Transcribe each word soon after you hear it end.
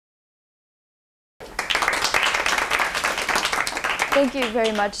Thank you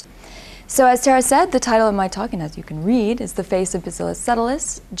very much. So as Tara said, the title of my talk, and as you can read, is The Face of Bacillus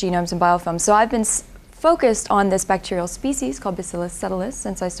Subtilis, Genomes and Biofilms. So I've been focused on this bacterial species called Bacillus Subtilis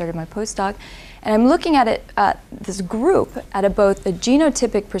since I started my postdoc. And I'm looking at it, this group, at both a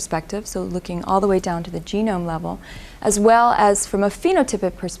genotypic perspective, so looking all the way down to the genome level, as well as from a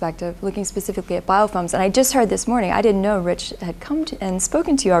phenotypic perspective, looking specifically at biofilms. And I just heard this morning, I didn't know Rich had come and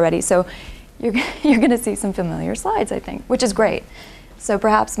spoken to you already, so you're going to see some familiar slides, I think, which is great. So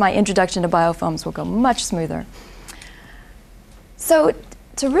perhaps my introduction to biofilms will go much smoother. So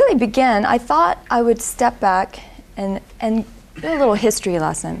to really begin, I thought I would step back and do a little history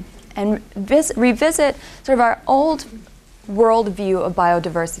lesson and revisit sort of our old world view of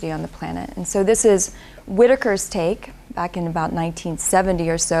biodiversity on the planet. And so this is Whitaker's take back in about 1970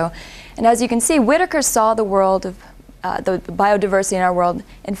 or so. And as you can see, Whitaker saw the world of the biodiversity in our world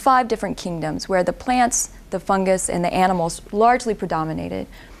in 5 different kingdoms, where the plants, the fungus, and the animals largely predominated.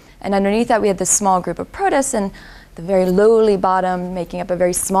 And underneath that, we had this small group of protists, and the very lowly bottom, making up a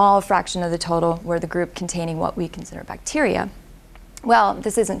very small fraction of the total, were the group containing what we consider bacteria. Well,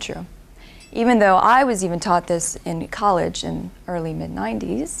 this isn't true. Even though I was even taught this in college in early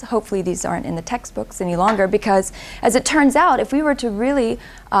mid-90s, hopefully these aren't in the textbooks any longer, because as it turns out, if we were to really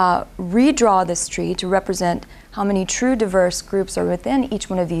redraw this tree to represent how many true diverse groups are within each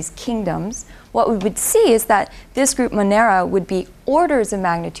one of these kingdoms, what we would see is that this group Monera would be orders of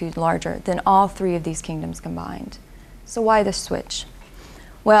magnitude larger than all 3 of these kingdoms combined. So why the switch?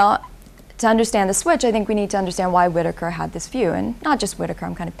 Well, to understand the switch, I think we need to understand why Whitaker had this view. And not just Whitaker,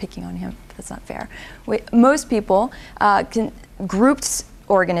 I'm kind of picking on him. That's not fair. Most people grouped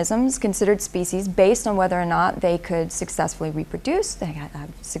organisms, considered species, based on whether or not they could successfully reproduce, they had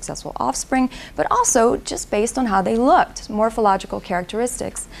successful offspring, but also just based on how they looked, morphological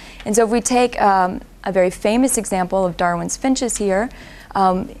characteristics. And so if we take a very famous example of Darwin's finches here,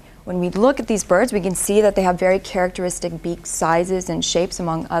 when we look at these birds, we can see that they have very characteristic beak sizes and shapes,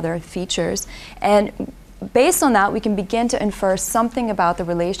 among other features. And based on that, we can begin to infer something about the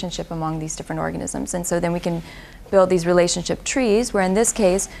relationship among these different organisms. And so then we can build these relationship trees, where in this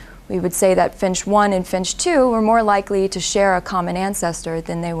case, we would say that finch 1 and finch 2 were more likely to share a common ancestor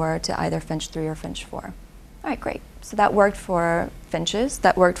than they were to either finch 3 or finch 4. All right, great. So that worked for finches,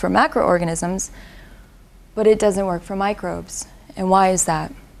 that worked for macroorganisms, but it doesn't work for microbes. And why is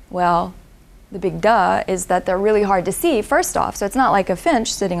that? Well, the big duh is that they're really hard to see, first off. So it's not like a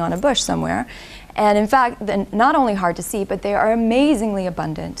finch sitting on a bush somewhere. And in fact, they're not only hard to see, but they are amazingly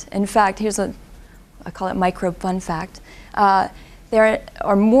abundant. In fact, here's I call it microbe fun fact. There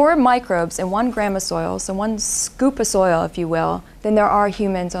are more microbes in 1 gram of soil, so 1 scoop of soil, if you will, than there are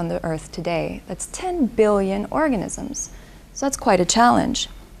humans on the earth today. That's 10 billion organisms. So that's quite a challenge.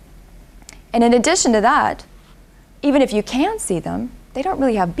 And in addition to that, even if you can see them, they don't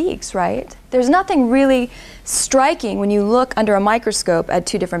really have beaks, right? There's nothing really striking when you look under a microscope at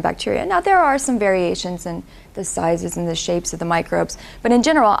 2 different bacteria. Now, there are some variations in the sizes and the shapes of the microbes, but in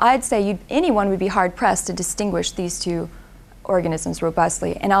general, I'd say anyone would be hard-pressed to distinguish these 2 organisms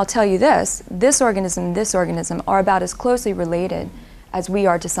robustly. And I'll tell you this organism and this organism are about as closely related as we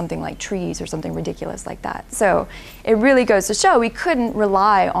are to something like trees or something ridiculous like that. So it really goes to show we couldn't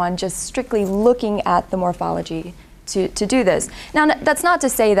rely on just strictly looking at the morphology to do this. Now, that's not to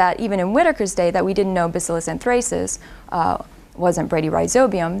say that even in Whitaker's day that we didn't know Bacillus anthracis wasn't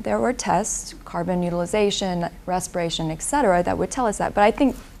Bradyrhizobium. There were tests, carbon utilization, respiration, et cetera, that would tell us that. But I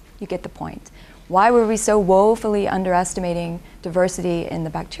think you get the point. Why were we so woefully underestimating diversity in the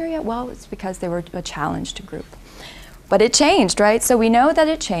bacteria? Well, it's because they were a challenge to group. But it changed, right? So we know that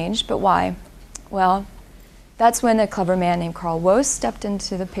it changed, but why? Well, that's when a clever man named Carl Woese stepped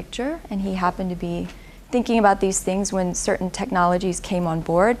into the picture, and he happened to be thinking about these things when certain technologies came on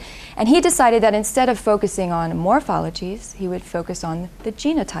board. And he decided that instead of focusing on morphologies, he would focus on the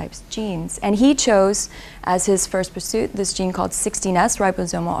genotypes, genes. And he chose, as his first pursuit, this gene called 16S,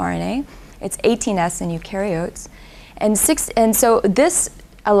 ribosomal RNA. It's 18S in eukaryotes. And so this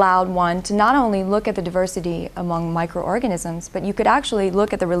allowed one to not only look at the diversity among microorganisms, but you could actually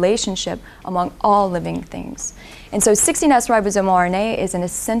look at the relationship among all living things. And so 16S ribosomal RNA is an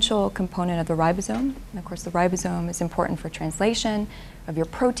essential component of the ribosome. And of course, the ribosome is important for translation of your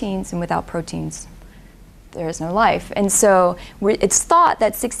proteins, and without proteins, there is no life. And so it's thought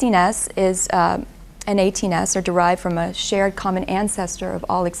that 16S is and 18S are derived from a shared common ancestor of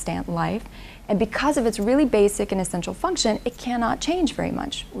all extant life. And because of its really basic and essential function, it cannot change very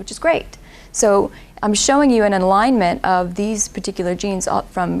much, which is great. So I'm showing you an alignment of these particular genes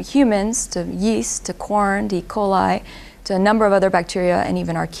from humans to yeast to corn to E. coli to a number of other bacteria and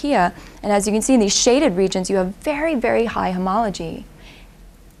even archaea. And as you can see in these shaded regions, you have very, very high homology,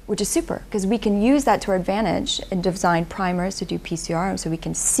 which is super, because we can use that to our advantage and design primers to do PCR, so we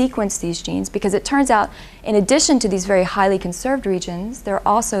can sequence these genes, because it turns out, in addition to these very highly conserved regions, there are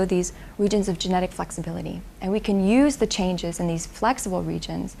also these regions of genetic flexibility. And we can use the changes in these flexible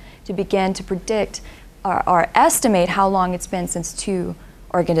regions to begin to predict or estimate how long it's been since two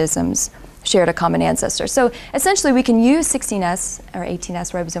organisms shared a common ancestor. So essentially, we can use 16S or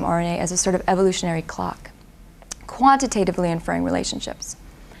 18S ribosome RNA as a sort of evolutionary clock, quantitatively inferring relationships.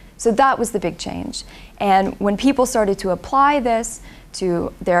 So that was the big change. And when people started to apply this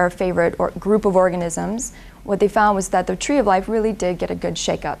to their favorite group of organisms, what they found was that the tree of life really did get a good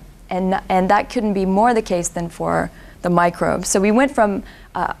shakeup. And that couldn't be more the case than for the microbes. So we went from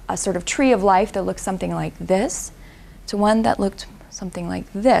a sort of tree of life that looked something like this to one that looked something like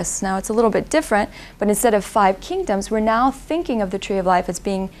this. Now it's a little bit different, but instead of 5 kingdoms, we're now thinking of the tree of life as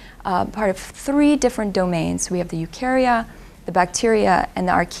being part of 3 different domains. We have the eukarya, the bacteria, and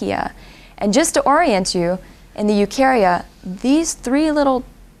the archaea. And just to orient you, in the eukarya, these 3 little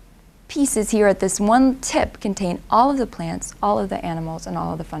pieces here at this one tip contain all of the plants, all of the animals, and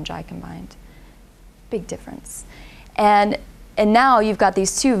all of the fungi combined. Big difference. And now you've got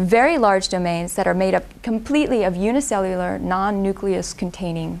these 2 very large domains that are made up completely of unicellular, non-nucleus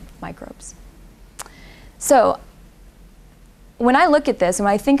containing microbes. So when I look at this and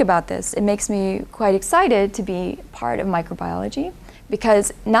when I think about this, it makes me quite excited to be part of microbiology,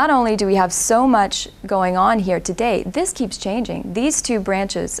 because not only do we have so much going on here today, this keeps changing. These 2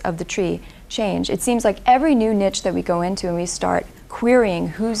 branches of the tree change. It seems like every new niche that we go into and we start querying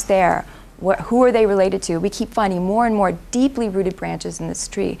who's there, who are they related to, we keep finding more and more deeply rooted branches in this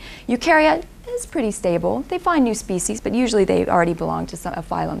tree. Eukarya is pretty stable. They find new species, but usually they already belong to a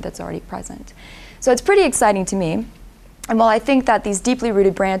phylum that's already present. So it's pretty exciting to me. And while I think that these deeply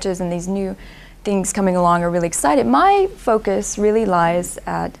rooted branches and these new things coming along are really exciting, my focus really lies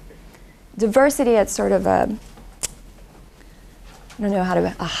at diversity at sort of a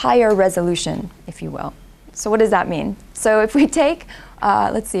higher resolution, if you will. So what does that mean? So if we take,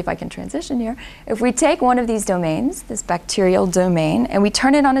 let's see if I can transition here. If we take one of these domains, this bacterial domain, and we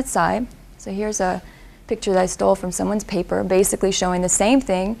turn it on its side, so here's a picture that I stole from someone's paper, basically showing the same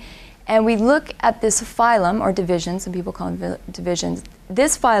thing, and we look at this phylum, or division, some people call them divisions.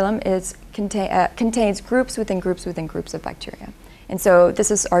 This phylum contains groups within groups within groups of bacteria. And so this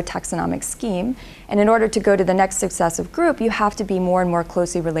is our taxonomic scheme. And in order to go to the next successive group, you have to be more and more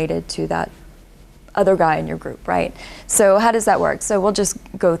closely related to that other guy in your group, right? So how does that work? So we'll just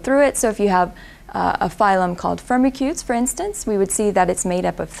go through it. So if you have a phylum called Firmicutes, for instance, we would see that it's made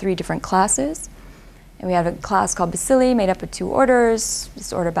up of 3 different classes. And we have a class called Bacilli, made up of 2 orders.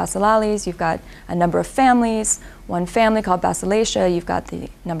 This order Bacillales, you've got a number of families. One family called Bacillacea, you've got the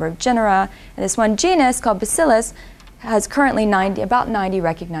number of genera. And this one genus called Bacillus has currently about 90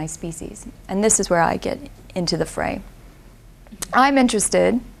 recognized species. And this is where I get into the fray. I'm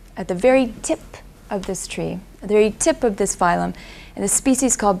interested at the very tip of this tree, at the very tip of this phylum, in a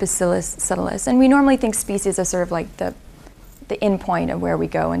species called Bacillus Subtilis. And we normally think species are sort of like the end point of where we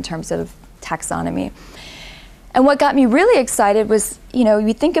go in terms of taxonomy. And what got me really excited was,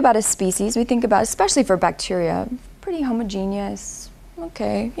 we think about a species, we think about, especially for bacteria, pretty homogeneous,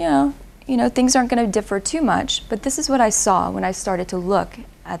 okay, yeah, things aren't going to differ too much. But this is what I saw when I started to look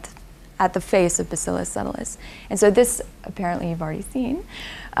at the face of Bacillus Subtilis. And so this, apparently you've already seen.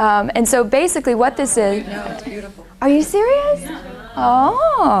 And so basically what this is... No, it's beautiful. Are you serious? Yeah.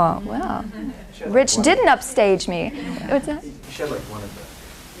 Oh, wow. Rich didn't upstage me. What's that? You showed like one of the...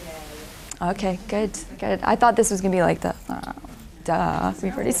 Okay, good. I thought this was going to be like the, duh,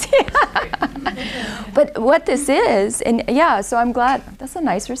 we've already seen it. But what this is, and yeah, so I'm glad, that's a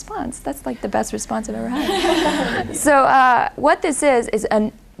nice response. That's like the best response I've ever had. So what this is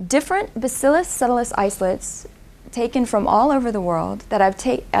a different Bacillus Subtilis isolates taken from all over the world that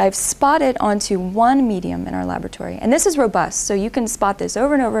I've spotted onto one medium in our laboratory. And this is robust, so you can spot this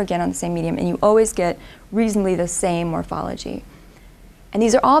over and over again on the same medium, and you always get reasonably the same morphology. And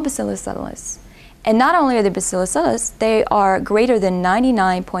these are all Bacillus Subtilis. And not only are they Bacillus Subtilis, they are greater than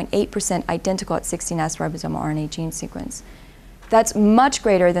 99.8% identical at 16S ribosomal RNA gene sequence. That's much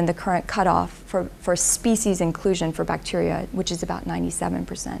greater than the current cutoff for species inclusion for bacteria, which is about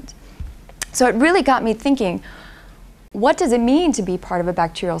 97%. So it really got me thinking, what does it mean to be part of a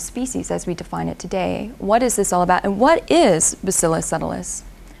bacterial species as we define it today? What is this all about? And what is Bacillus Subtilis?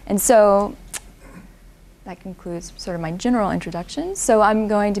 And so that concludes sort of my general introduction. So I'm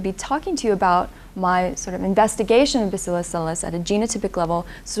going to be talking to you about my sort of investigation of Bacillus subtilis at a genotypic level,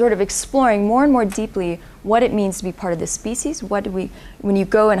 sort of exploring more and more deeply what it means to be part of this species. What do we, when you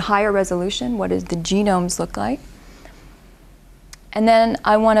go in higher resolution, what does the genomes look like? And then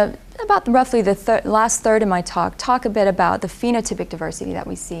I want to, about roughly the last third of my talk a bit about the phenotypic diversity that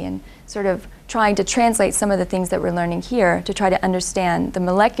we see and sort of trying to translate some of the things that we're learning here to try to understand the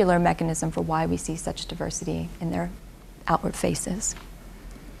molecular mechanism for why we see such diversity in their outward faces.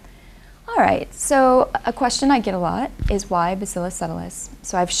 All right, so a question I get a lot is why Bacillus subtilis?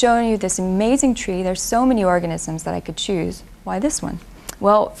 So I've shown you this amazing tree. There's so many organisms that I could choose. Why this one?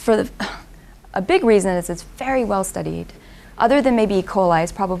 Well, a big reason is it's very well studied. Other than maybe E. coli,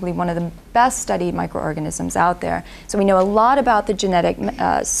 it's probably one of the best studied microorganisms out there. So we know a lot about the genetic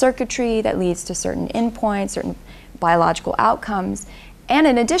circuitry that leads to certain endpoints, certain biological outcomes. And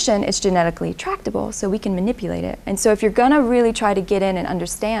in addition, it's genetically tractable, so we can manipulate it. And so if you're going to really try to get in and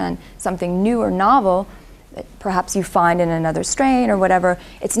understand something new or novel that perhaps you find in another strain or whatever,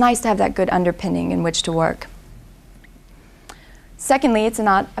 it's nice to have that good underpinning in which to work. Secondly, it's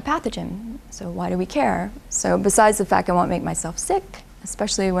not a pathogen, so why do we care? So besides the fact I won't make myself sick,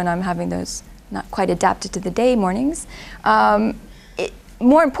 especially when I'm having those not quite adapted to the day mornings,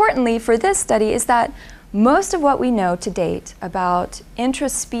 more importantly for this study is that most of what we know to date about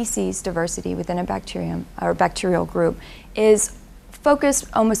intraspecies diversity within a bacterium or bacterial group is focused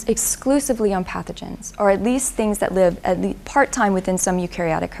almost exclusively on pathogens, or at least things that live at least part-time within some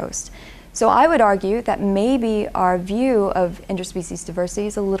eukaryotic host. So I would argue that maybe our view of interspecies diversity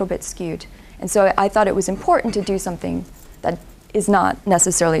is a little bit skewed. And so I thought it was important to do something that is not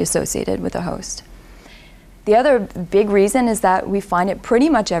necessarily associated with a host. The other big reason is that we find it pretty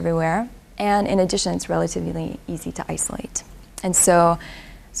much everywhere, and in addition, it's relatively easy to isolate. And so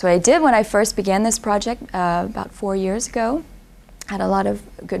what I did when I first began this project about 4 years ago, had a lot of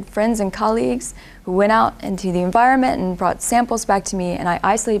good friends and colleagues who went out into the environment and brought samples back to me, and I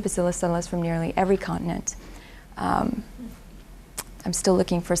isolated Bacillus subtilis from nearly every continent. I'm still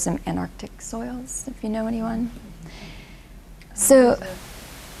looking for some Antarctic soils, if you know anyone. So, there's a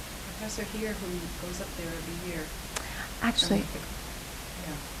professor here who goes up there every year. Actually,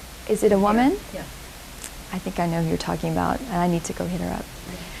 Yeah. is it a woman? Yeah. I think I know who you're talking about, and I need to go hit her up.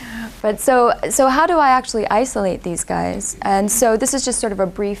 But so how do I actually isolate these guys? And so this is just sort of a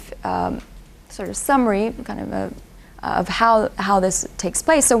brief sort of summary kind of how this takes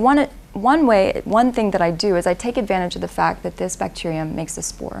place. So one thing that I do is I take advantage of the fact that this bacterium makes a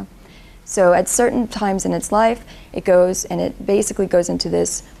spore. So at certain times in its life, it goes and it basically goes into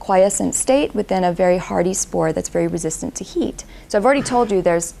this quiescent state within a very hardy spore that's very resistant to heat. So I've already told you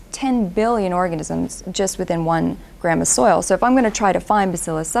there's 10 billion organisms just within 1 gram of soil. So if I'm going to try to find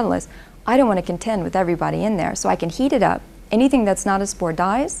Bacillus subtilis, I don't want to contend with everybody in there. So I can heat it up. Anything that's not a spore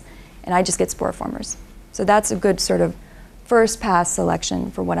dies, and I just get spore formers. So that's a good sort of first pass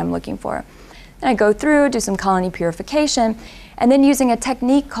selection for what I'm looking for. Then I go through, do some colony purification, and then using a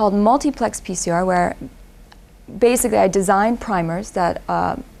technique called multiplex PCR, where basically I design primers that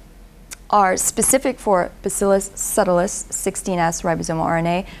are specific for Bacillus subtilis 16S ribosomal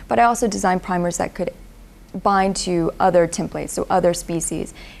RNA, but I also design primers that could bind to other templates, so other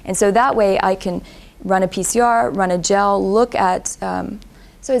species. And so that way I can run a PCR, run a gel, look at,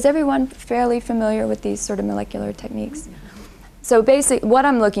 so is everyone fairly familiar with these sort of molecular techniques? So basically what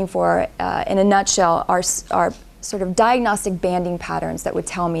I'm looking for in a nutshell are sort of diagnostic banding patterns that would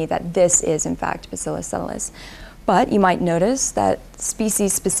tell me that this is in fact Bacillus subtilis. But you might notice that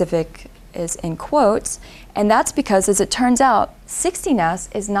species specific is in quotes, and that's because, as it turns out,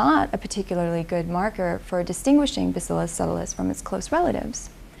 16S is not a particularly good marker for distinguishing Bacillus subtilis from its close relatives.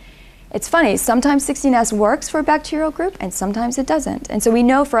 It's funny, sometimes 16S works for a bacterial group and sometimes it doesn't. And so we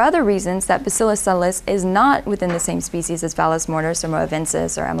know for other reasons that Bacillus subtilis is not within the same species as Vallus mortis or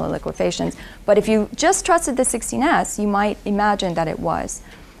moavensis or amyloliquefaciens. But if you just trusted the 16S, you might imagine that it was.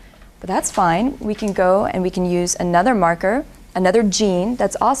 But that's fine. We can go and we can use another marker, another gene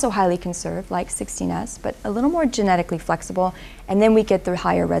that's also highly conserved, like 16S, but a little more genetically flexible, and then we get the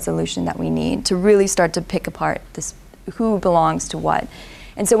higher resolution that we need to really start to pick apart this, who belongs to what.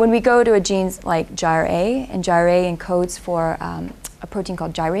 And so when we go to a gene like GyrA, and GyrA encodes for a protein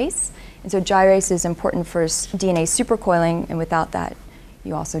called gyrase, and so gyrase is important for DNA supercoiling, and without that,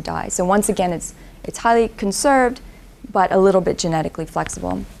 you also die. So once again, it's highly conserved, but a little bit genetically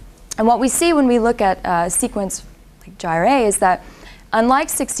flexible. And what we see when we look at a sequence like GyrA is that unlike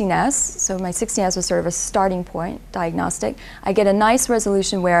 16S, so my 16S was sort of a starting point diagnostic, I get a nice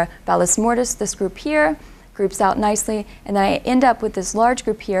resolution where Vallus mortis, this group here, groups out nicely, and then I end up with this large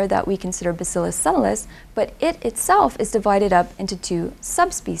group here that we consider Bacillus subtilis, but it itself is divided up into 2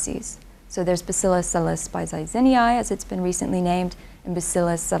 subspecies. So there's Bacillus subtilis bizyzenii, as it's been recently named, and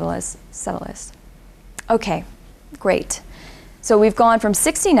Bacillus subtilis subtilis. Okay, great. So we've gone from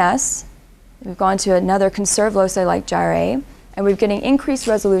 16S, we've gone to another conserved loci like gyre, and we're getting increased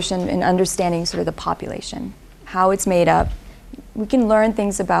resolution in understanding sort of the population, how it's made up. We can learn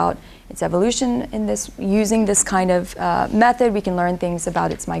things about its evolution in this, using this kind of method. We can learn things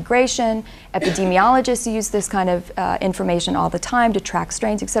about its migration. Epidemiologists use this kind of information all the time to track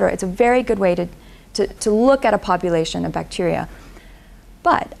strains, et cetera. It's a very good way to look at a population of bacteria.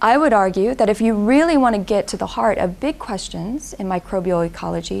 But I would argue that if you really want to get to the heart of big questions in microbial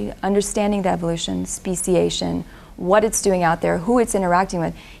ecology, understanding the evolution, speciation, what it's doing out there, who it's interacting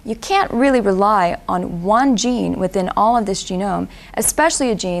with, you can't really rely on one gene within all of this genome, especially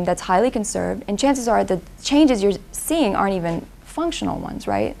a gene that's highly conserved, and chances are the changes you're seeing aren't even functional ones,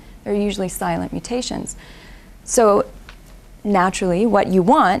 right? They're usually silent mutations. So naturally, what you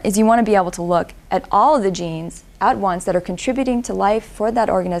want is you want to be able to look at all of the genes at once that are contributing to life for that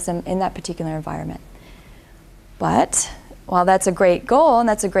organism in that particular environment. But while that's a great goal and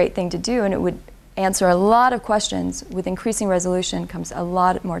that's a great thing to do, and it would answer a lot of questions, with increasing resolution comes a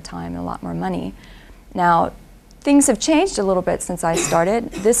lot more time and a lot more money. Now, things have changed a little bit since I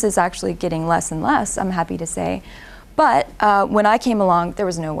started. This is actually getting less and less, I'm happy to say. But when I came along, there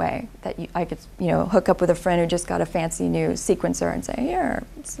was no way that I could, hook up with a friend who just got a fancy new sequencer and say, here,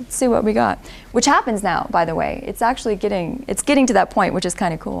 let's see what we got. Which happens now, by the way. It's actually getting to that point, which is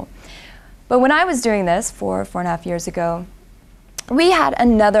kind of cool. But when I was doing this 4.5 years ago, we had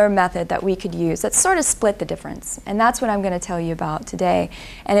another method that we could use that sort of split the difference. And that's what I'm going to tell you about today.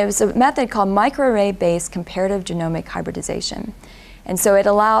 And it was a method called microarray-based comparative genomic hybridization. And so it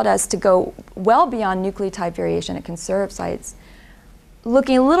allowed us to go well beyond nucleotide variation at conserved sites,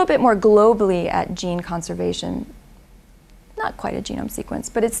 looking a little bit more globally at gene conservation. Not quite a genome sequence,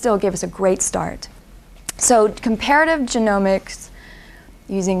 but it still gave us a great start. So comparative genomics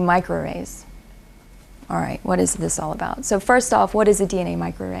using microarrays. All right, what is this all about? So first off, what is a DNA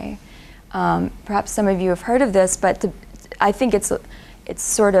microarray? Perhaps some of you have heard of this, but I think it's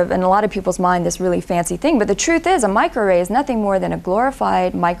sort of, in a lot of people's mind, this really fancy thing. But the truth is, a microarray is nothing more than a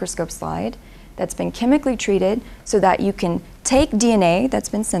glorified microscope slide that's been chemically treated so that you can take DNA that's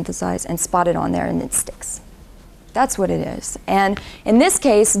been synthesized and spot it on there and it sticks. That's what it is. And in this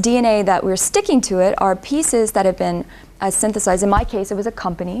case, DNA that we're sticking to it are pieces that have been synthesized. In my case, it was a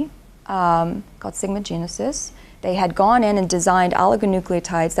company called Sigma Genesis. They had gone in and designed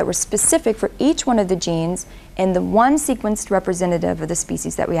oligonucleotides that were specific for each one of the genes in the one sequenced representative of the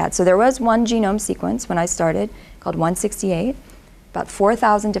species that we had. So there was one genome sequence when I started called 168, about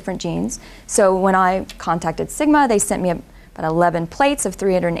 4,000 different genes. So when I contacted Sigma, they sent me about 11 plates of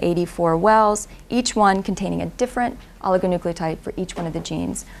 384 wells, each one containing a different oligonucleotide for each one of the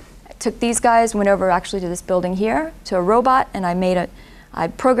genes. I took these guys, went over actually to this building here, to a robot, and I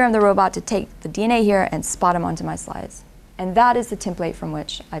programmed the robot to take the DNA here and spot them onto my slides. And that is the template from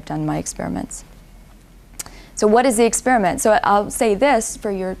which I've done my experiments. So what is the experiment? So I'll say this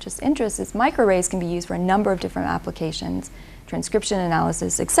for your just interest, is microarrays can be used for a number of different applications, transcription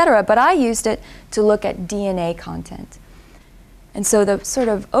analysis, et cetera, but I used it to look at DNA content. And so the sort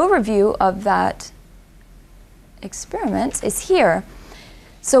of overview of that experiment is here.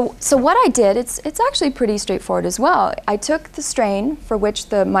 So what I did, it's actually pretty straightforward as well. I took the strain for which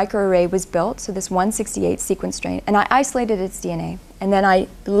the microarray was built, so this 168 sequence strain, and I isolated its DNA. And then I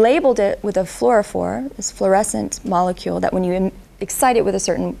labeled it with a fluorophore, this fluorescent molecule that when you excite it with a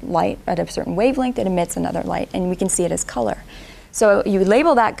certain light at a certain wavelength, it emits another light, and we can see it as color. So you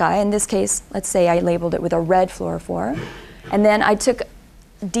label that guy. In this case, let's say I labeled it with a red fluorophore. And then I took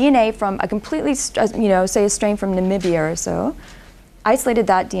DNA from a completely, say a strain from Namibia or so, isolated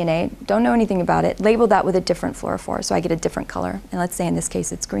that DNA, don't know anything about it, labeled that with a different fluorophore, so I get a different color. And let's say in this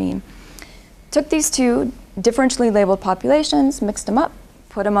case it's green. Took these two differentially labeled populations, mixed them up,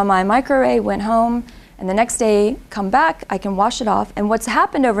 put them on my microarray, went home, and the next day come back, I can wash it off. And what's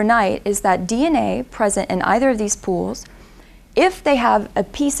happened overnight is that DNA present in either of these pools, if they have a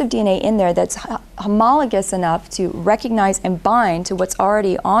piece of DNA in there that's homologous enough to recognize and bind to what's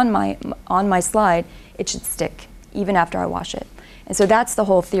already on my slide, it should stick even after I wash it. And so that's the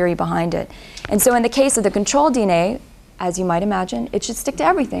whole theory behind it. And so in the case of the control DNA, as you might imagine, it should stick to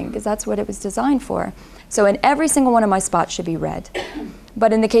everything because that's what it was designed for. So in every single one of my spots should be red.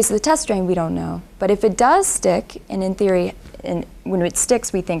 But in the case of the test strain, we don't know. But if it does stick, and in theory, when it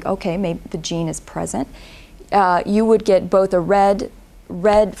sticks, we think, okay, maybe the gene is present, you would get both a red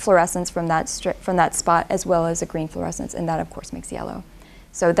red fluorescence from that spot, as well as a green fluorescence, and that of course makes yellow.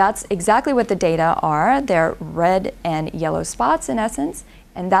 So that's exactly what the data are. They're red and yellow spots in essence,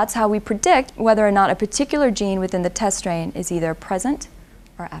 and that's how we predict whether or not a particular gene within the test strain is either present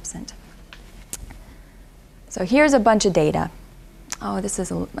or absent. So here's a bunch of data. Oh, this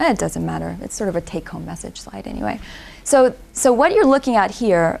is, it doesn't matter. It's sort of a take-home message slide anyway. So what you're looking at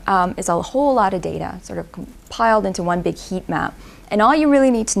here is a whole lot of data sort of compiled into one big heat map. And all you really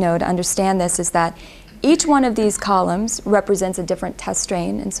need to know to understand this is that each one of these columns represents a different test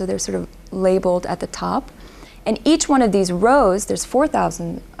strain, and so they're sort of labeled at the top. And each one of these rows, there's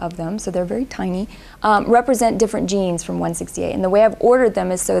 4,000 of them, so they're very tiny, represent different genes from 168. And the way I've ordered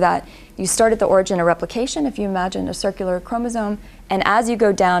them is so that you start at the origin of replication, if you imagine a circular chromosome, and as you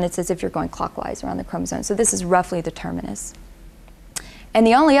go down, it's as if you're going clockwise around the chromosome. So this is roughly the terminus. And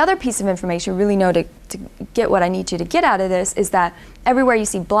the only other piece of information you really know to get what I need you to get out of this is that everywhere you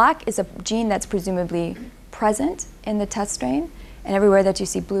see black is a gene that's presumably present in the test strain, and everywhere that you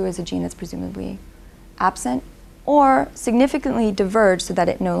see blue is a gene that's presumably absent or significantly diverged so that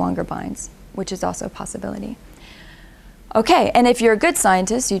it no longer binds, which is also a possibility. Okay, and if you're a good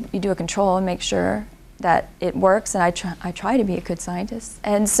scientist, you do a control and make sure that it works, and I try to be a good scientist.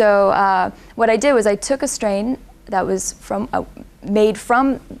 And so what I did was I took a strain that was made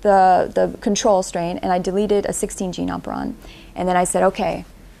from the control strain, and I deleted a 16 gene operon. And then I said, okay,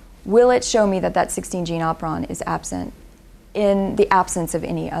 will it show me that that 16 gene operon is absent in the absence of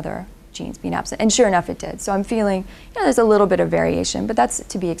any other genes being absent? And sure enough, it did. So I'm feeling, there's a little bit of variation, but that's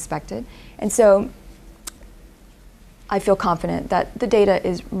to be expected. And so I feel confident that the data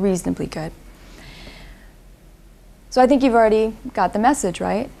is reasonably good. So I think you've already got the message,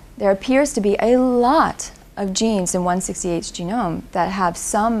 right? There appears to be a lot of genes in 168's genome that have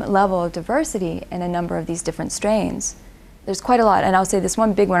some level of diversity in a number of these different strains. There's quite a lot, and I'll say this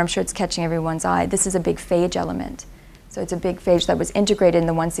one big one, I'm sure it's catching everyone's eye. This is a big phage element. So it's a big phage that was integrated in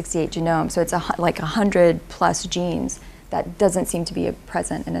the 168 genome, so it's like 100 plus genes that doesn't seem to be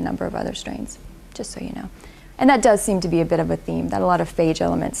present in a number of other strains, just so you know. And that does seem to be a bit of a theme, that a lot of phage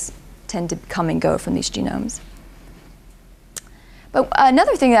elements tend to come and go from these genomes. But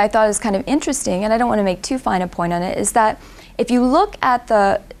another thing that I thought is kind of interesting, and I don't want to make too fine a point on it, is that if you look at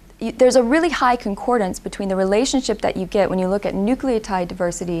there's a really high concordance between the relationship that you get when you look at nucleotide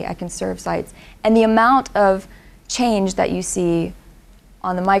diversity at conserved sites and the amount of change that you see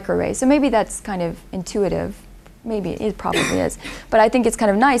on the microarray. So maybe that's kind of intuitive. Maybe it probably is. But I think it's kind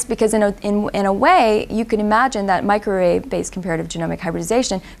of nice because in a way, you can imagine that microarray-based comparative genomic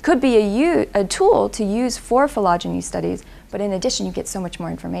hybridization could be a tool to use for phylogeny studies. But in addition, you get so much more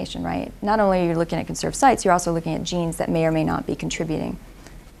information, right? Not only are you looking at conserved sites, you're also looking at genes that may or may not be contributing.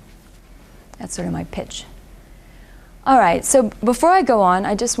 That's sort of my pitch. All right, so before I go on,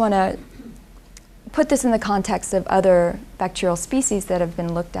 I just want to put this in the context of other bacterial species that have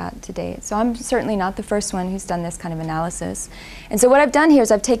been looked at to date. So I'm certainly not the first one who's done this kind of analysis. And so what I've done here is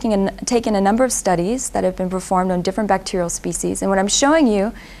I've taken a number of studies that have been performed on different bacterial species. And what I'm showing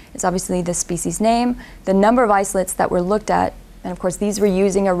you is obviously the species name, the number of isolates that were looked at, and of course these were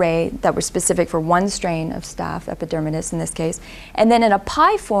using array that were specific for one strain of Staph epidermidis in this case. And then in a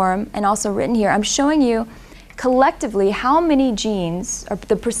pie form, and also written here, I'm showing you collectively how many genes, or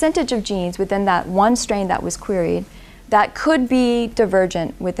the percentage of genes within that one strain that was queried that could be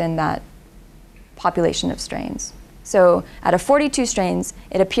divergent within that population of strains. So out of 42 strains,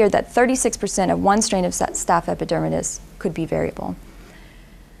 it appeared that 36% of one strain of Staph epidermidis could be variable.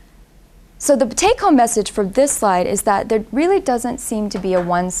 So the take-home message for this slide is that there really doesn't seem to be a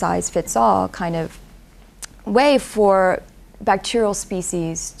one-size-fits-all kind of way for bacterial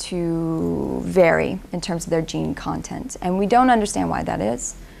species to vary in terms of their gene content. And we don't understand why that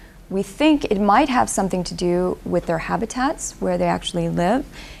is. We think it might have something to do with their habitats, where they actually live.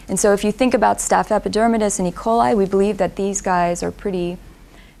 And so if you think about Staph epidermidis and E. coli, we believe that these guys are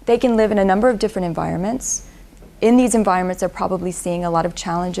they can live in a number of different environments. In these environments, they're probably seeing a lot of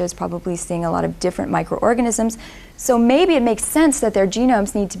challenges, probably seeing a lot of different microorganisms. So maybe it makes sense that their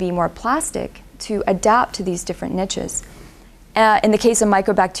genomes need to be more plastic to adapt to these different niches. In the case of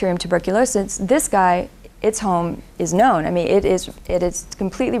Mycobacterium tuberculosis, this guy, its home is known. I mean, it is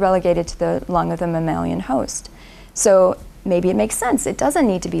completely relegated to the lung of the mammalian host. So maybe it makes sense. It doesn't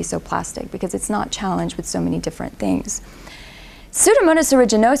need to be so plastic because it's not challenged with so many different things. Pseudomonas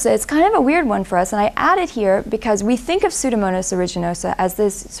aeruginosa is kind of a weird one for us, and I added here because we think of Pseudomonas aeruginosa as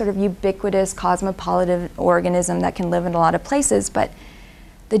this sort of ubiquitous cosmopolitan organism that can live in a lot of places, but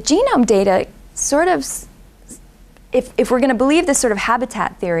the genome data sort of, if we're going to believe this sort of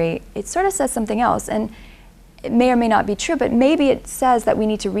habitat theory, it sort of says something else. And it may or may not be true, but maybe it says that we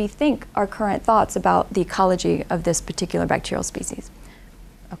need to rethink our current thoughts about the ecology of this particular bacterial species.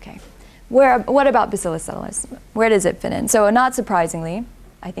 Okay. What about Bacillus subtilis? Where does it fit in? So not surprisingly,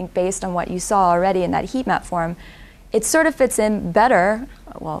 I think based on what you saw already in that heat map form, it sort of fits in better,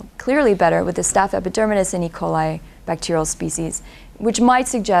 well, clearly better with the Staph epidermidis and E. coli bacterial species, which might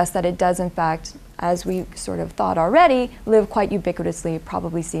suggest that it does in fact, as we sort of thought already, live quite ubiquitously,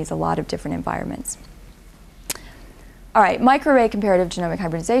 probably sees a lot of different environments. All right, microarray comparative genomic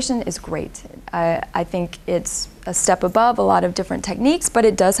hybridization is great. I think it's a step above a lot of different techniques, but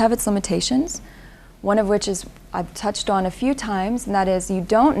it does have its limitations. One of which is I've touched on a few times, and that is you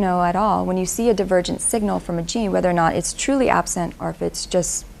don't know at all when you see a divergent signal from a gene whether or not it's truly absent or if it's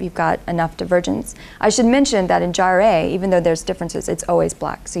just you've got enough divergence. I should mention that in gyre, even though there's differences, it's always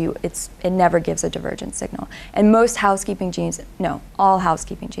black, so it never gives a divergent signal. And most housekeeping genes, no, all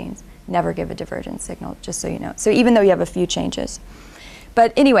housekeeping genes never give a divergent signal, just so you know. So even though you have a few changes.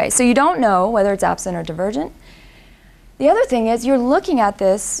 But anyway, so you don't know whether it's absent or divergent. The other thing is you're looking at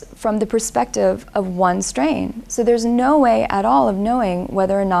this from the perspective of one strain. So there's no way at all of knowing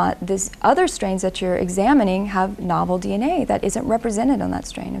whether or not these other strains that you're examining have novel DNA that isn't represented on that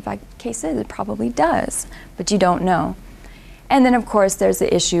strain. In fact, case is it probably does, but you don't know. And then of course there's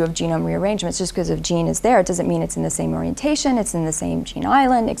the issue of genome rearrangements. Just because a gene is there, it doesn't mean it's in the same orientation, it's in the same gene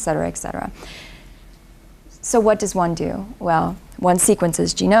island, et cetera, et cetera. So what does one do? Well, one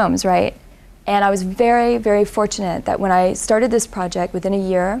sequences genomes, right? And I was very, very fortunate that when I started this project, within a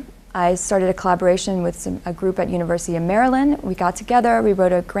year, I started a collaboration with a group at University of Maryland. We got together, we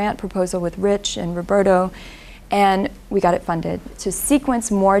wrote a grant proposal with Rich and Roberto, and we got it funded to sequence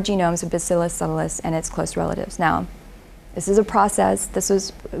more genomes of Bacillus subtilis and its close relatives. Now, this is a process.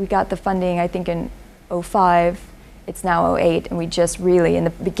 We got the funding, I think, in '05. It's now '08, and we just really, in the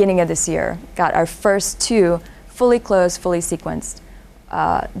beginning of this year, got our first 2 fully closed, fully sequenced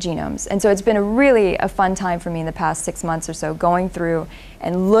genomes. And so it's been really a fun time for me in the past 6 months or so, going through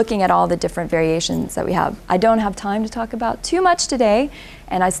and looking at all the different variations that we have. I don't have time to talk about too much today,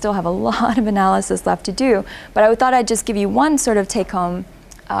 and I still have a lot of analysis left to do, but I thought I'd just give you one sort of take-home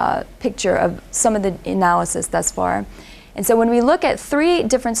picture of some of the analysis thus far. And so when we look at 3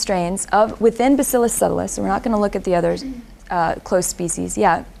 different strains within Bacillus subtilis, so we're not going to look at the other close species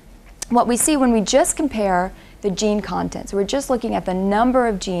yet, what we see when we just compare the gene content, so we're just looking at the number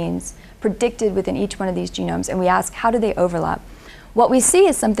of genes predicted within each one of these genomes, and we ask how do they overlap. What we see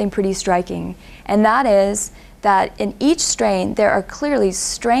is something pretty striking, and that is that in each strain there are clearly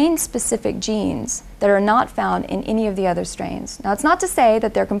strain-specific genes that are not found in any of the other strains. Now it's not to say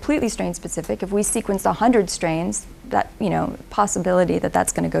that they're completely strain-specific. If we sequenced 100 strains, that, you know, possibility that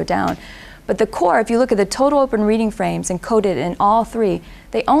that's going to go down. But the core, if you look at the total open reading frames encoded in all 3,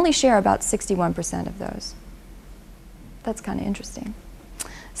 they only share about 61% of those. That's kind of interesting.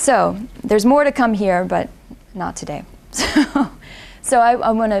 So there's more to come here, but not today. So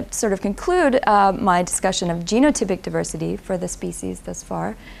I want to sort of conclude my discussion of genotypic diversity for the species thus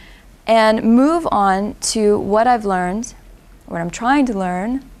far and move on to what I've learned, what I'm trying to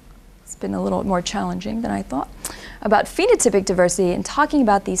learn. It's been a little more challenging than I thought, about phenotypic diversity and talking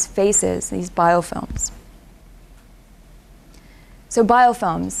about these faces, these biofilms. So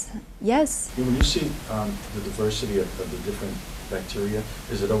biofilms, yes? When you see the diversity of the different bacteria,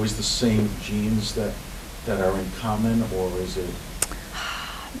 is it always the same genes that are in common, or is it?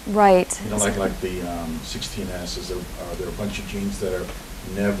 Right. You know, like the 16S, are there a bunch of genes that are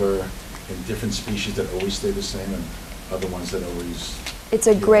never in different species that always stay the same, and other ones that always? It's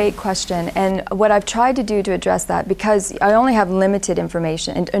a great question, and what I've tried to do to address that, because I only have limited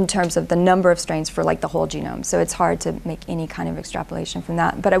information in terms of the number of strains for like the whole genome, so it's hard to make any kind of extrapolation from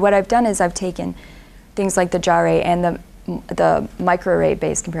that. But what I've done is I've taken things like the gyre and the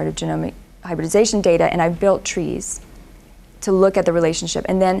microarray-based comparative genomic hybridization data, and I've built trees to look at the relationship.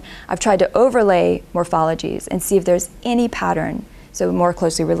 And then I've tried to overlay morphologies and see if there's any pattern. So more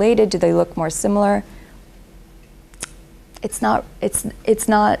closely related, do they look more similar? It's not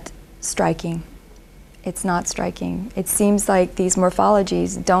striking. It's not striking. It seems like these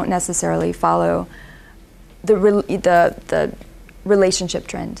morphologies don't necessarily follow the relationship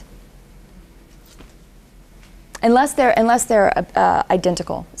trend. Unless they're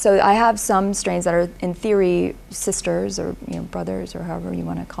identical. So I have some strains that are in theory sisters or brothers or however you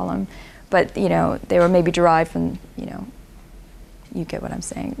want to call them, but they were maybe derived from you get what I'm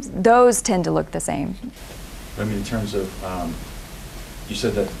saying. Those tend to look the same. I mean, in terms of you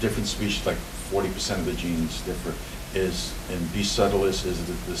said that different species, like 40% of the genes differ. Is in B. subtilis, is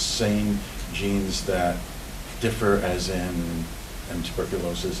it the same genes that differ as in and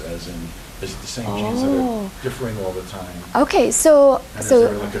tuberculosis, as in, is it the same genes that are differing all the time? Okay, so And is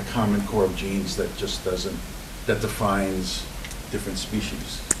there like a common core of genes that just doesn't, that defines different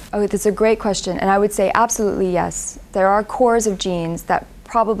species? Oh, that's a great question, and I would say absolutely yes. There are cores of genes that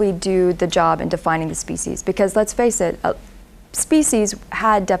probably do the job in defining the species, because let's face it, species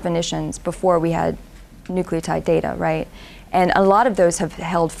had definitions before we had nucleotide data, right? And a lot of those have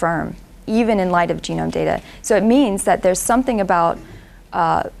held firm, even in light of genome data. So it means that there's something about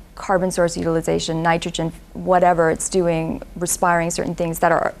carbon source utilization, nitrogen, whatever it's doing, respiring certain things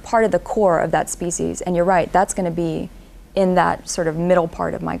that are part of the core of that species. And you're right, that's going to be in that sort of middle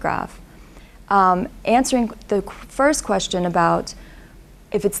part of my graph. Answering the first question about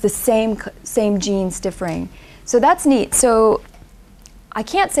if it's the same genes differing. So that's neat. So I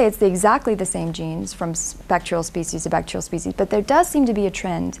can't say it's exactly the same genes from bacterial species to bacterial species, but there does seem to be a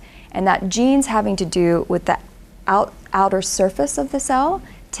trend, and that genes having to do with the outer surface of the cell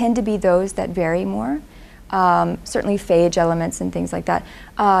tend to be those that vary more. Certainly phage elements and things like that.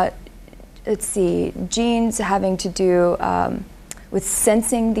 Let's see, genes having to do with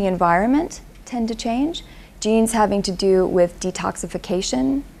sensing the environment tend to change. Genes having to do with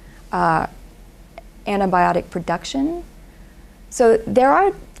detoxification, antibiotic production. So there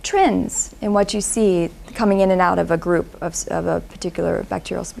are trends in what you see coming in and out of a group of a particular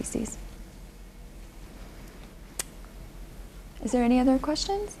bacterial species. Is there any other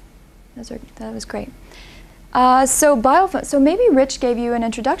questions? That was great. So maybe Rich gave you an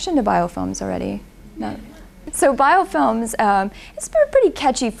introduction to biofilms already. No. So biofilms, it's been a pretty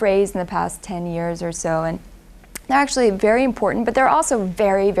catchy phrase in the past 10 years or so, and they're actually very important, but they're also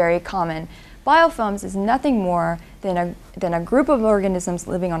very, very common. Biofilms is nothing more than a group of organisms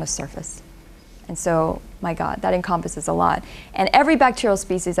living on a surface. And so, my God, that encompasses a lot. And every bacterial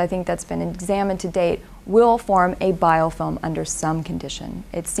species, I think, that's been examined to date will form a biofilm under some condition.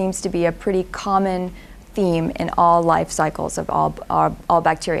 It seems to be a pretty common theme in all life cycles of all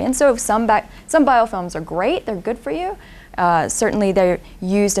bacteria. And so some biofilms are great, they're good for you. Certainly they're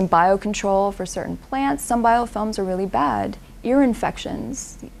used in biocontrol for certain plants. Some biofilms are really bad. Ear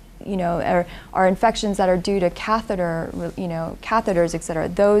infections, are infections that are due to catheters, et cetera.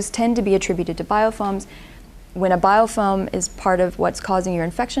 Those tend to be attributed to biofilms. When a biofilm is part of what's causing your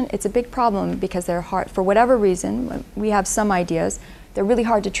infection, it's a big problem because they're hard, for whatever reason, we have some ideas, they're really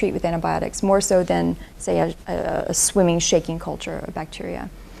hard to treat with antibiotics, more so than, say, a swimming, shaking culture of bacteria.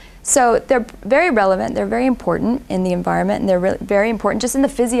 So they're very relevant, they're very important in the environment, and they're very important just in the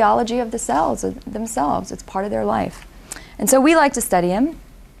physiology of the cells themselves. It's part of their life. And so we like to study them.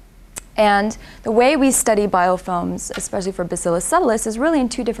 And the way we study biofilms, especially for Bacillus subtilis, is really in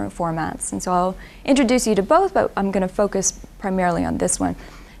two different formats. And so I'll introduce you to both, but I'm going to focus primarily on this one.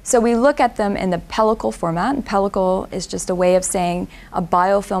 So we look at them in the pellicle format, and pellicle is just a way of saying a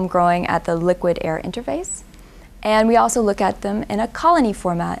biofilm growing at the liquid-air interface. And we also look at them in a colony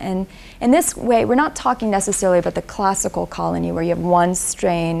format. And in this way, we're not talking necessarily about the classical colony where you have one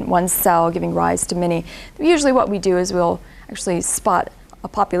strain, one cell giving rise to many. Usually what we do is we'll actually spot a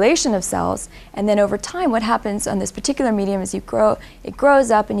population of cells, and then over time what happens on this particular medium is it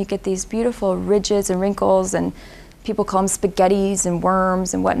grows up and you get these beautiful ridges and wrinkles, and people call them spaghettis and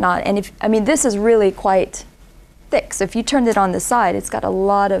worms and whatnot. And this is really quite thick, so if you turned it on the side, it's got a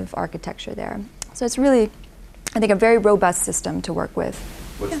lot of architecture there. So it's really, I think, a very robust system to work with.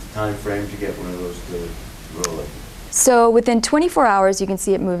 What's the time frame to get one of those to roll up? So within 24 hours you can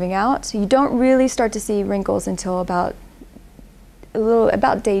see it moving out. So you don't really start to see wrinkles until about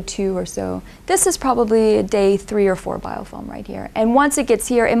day 2 or so. This is probably a day 3 or 4 biofilm right here. And once it gets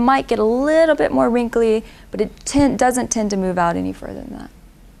here, it might get a little bit more wrinkly, but it doesn't tend to move out any further than that.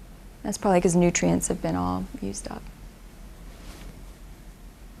 That's probably because nutrients have been all used up.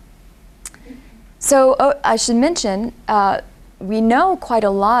 So I should mention, we know quite a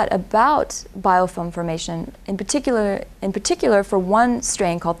lot about biofilm formation, in particular for one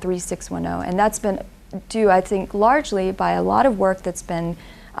strain called 3610, and that's been due, I think, largely by a lot of work that's been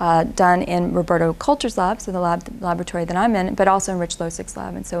done in Roberto Coulter's lab, so the laboratory that I'm in, but also in Rich Losig's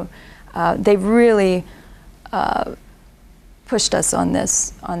lab. And so they've really pushed us on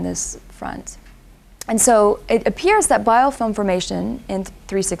this front. And so it appears that biofilm formation in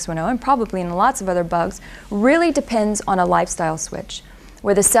 3610, and probably in lots of other bugs, really depends on a lifestyle switch,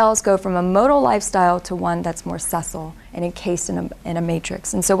 where the cells go from a motile lifestyle to one that's more sessile and encased in a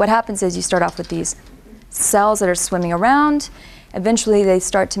matrix. And so what happens is you start off with these cells that are swimming around. Eventually they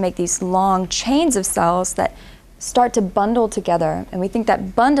start to make these long chains of cells that start to bundle together. And we think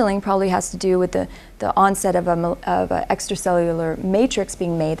that bundling probably has to do with the onset of an extracellular matrix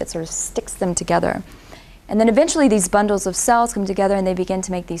being made that sort of sticks them together. And then eventually these bundles of cells come together and they begin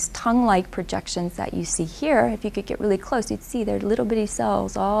to make these tongue-like projections that you see here. If you could get really close, you'd see there are little bitty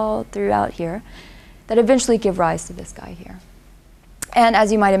cells all throughout here that eventually give rise to this guy here. And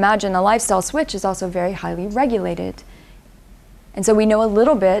as you might imagine, a lifestyle switch is also very highly regulated. And so we know a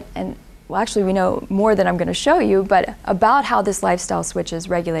little bit, and well, actually we know more than I'm going to show you, but about how this lifestyle switch is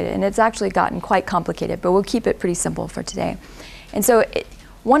regulated. And it's actually gotten quite complicated, but we'll keep it pretty simple for today. And so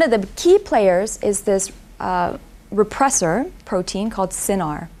one of the key players is this repressor protein called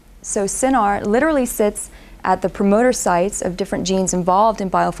CynR. So CynR literally sits at the promoter sites of different genes involved in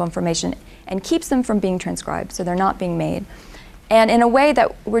biofilm formation and keeps them from being transcribed, so they're not being made. And in a way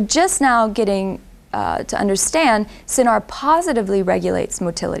that we're just now getting to understand, CynR positively regulates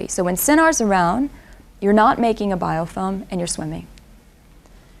motility. So when CynR's around, you're not making a biofilm and you're swimming.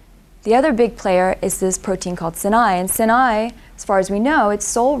 The other big player is this protein called CynI, and CynI, as far as we know, its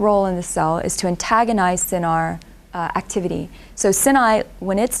sole role in the cell is to antagonize CynR activity. So CynI,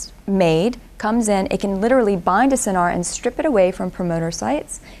 when it's made, comes in, it can literally bind to CynR and strip it away from promoter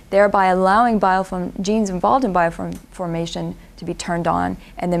sites, thereby allowing biofilm, genes involved in biofilm formation to be turned on,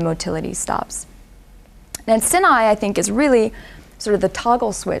 and then motility stops. And CynI, I think, is really sort of the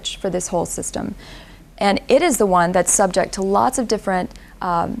toggle switch for this whole system. And it is the one that's subject to lots of different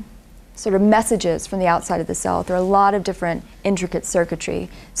sort of messages from the outside of the cell through a lot of different intricate circuitry.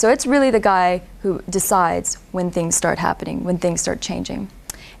 So it's really the guy who decides when things start happening, when things start changing.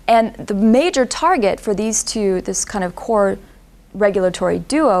 And the major target for these two, this kind of core regulatory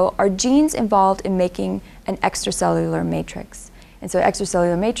duo, are genes involved in making an extracellular matrix. And so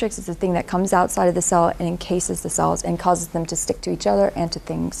extracellular matrix is the thing that comes outside of the cell and encases the cells and causes them to stick to each other and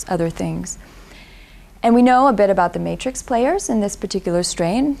to other things. And we know a bit about the matrix players in this particular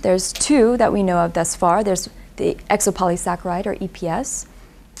strain. There's two that we know of thus far. There's the exopolysaccharide, or EPS,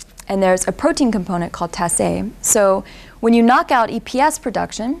 and there's a protein component called TAS-A. So when you knock out EPS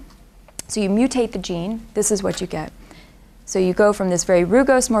production, so you mutate the gene, this is what you get. So you go from this very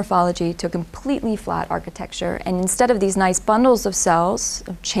rugose morphology to a completely flat architecture, and instead of these nice bundles of cells,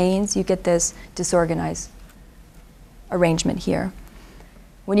 of chains, you get this disorganized arrangement here.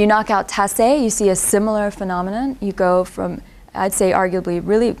 When you knock out TAS-A, you see a similar phenomenon. You go from, I'd say, arguably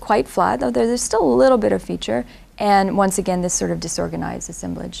really quite flat, though there's still a little bit of feature, and once again, this sort of disorganized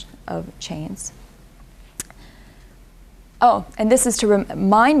assemblage of chains. Oh, and this is to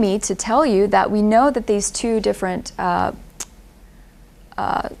remind me to tell you that we know that these two different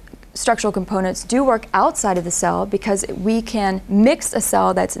structural components do work outside of the cell, because we can mix a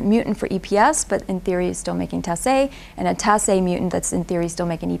cell that's a mutant for EPS, but in theory is still making TAS-A, and a TAS-A mutant that's in theory still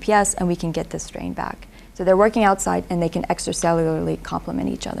making EPS, and we can get this strain back. So they're working outside, and they can extracellularly complement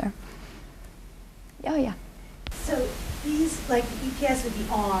each other. Oh, yeah. So these, like the EPS would be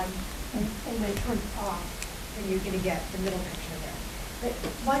on, and when it turns off, then you're going to get the middle picture there.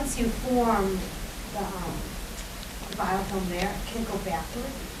 But once you form the biofilm there, can it go back to it?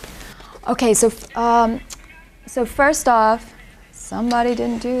 Okay, so so first off, somebody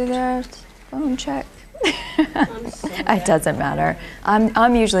didn't do their phone check. It doesn't matter.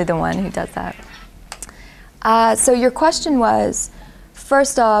 I'm usually the one who does that. So your question was,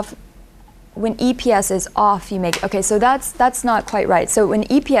 first off, when EPS is off, you make, okay, so that's not quite right. So when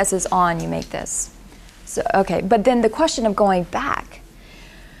EPS is on, you make this. So, okay, but then the question of going back,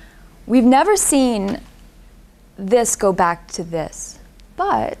 we've never seen this go back to this,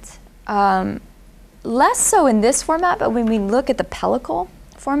 but less so in this format, but when we look at the pellicle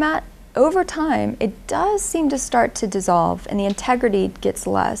format, over time, it does seem to start to dissolve and the integrity gets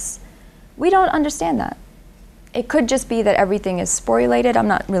less. We don't understand that. It could just be that everything is sporulated. I'm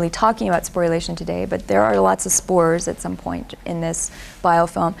not really talking about sporulation today, but there are lots of spores at some point in this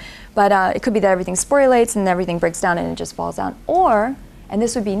biofilm. But it could be that everything sporulates and everything breaks down and it just falls down. Or, and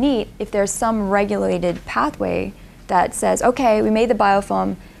this would be neat, if there's some regulated pathway that says, okay, we made the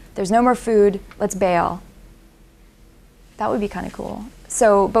biofilm, there's no more food, let's bail. That would be kind of cool.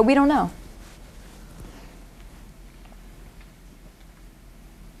 So, but we don't know.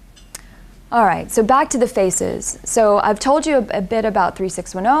 All right, so back to the faces. So I've told you a bit about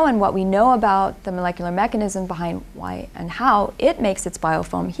 3610 and what we know about the molecular mechanism behind why and how it makes its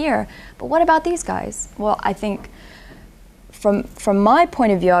biofilm here. But what about these guys? Well, I think from my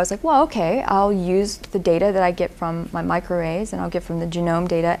point of view, I was like, well, okay, I'll use the data that I get from my microarrays and I'll get from the genome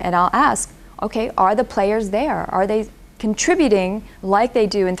data, and I'll ask, okay, are the players there? Are they contributing, like they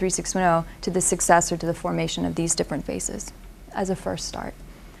do in 3610, to the success or to the formation of these different faces as a first start?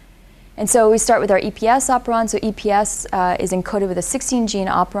 And so we start with our EPS operon. So EPS is encoded with a 16-gene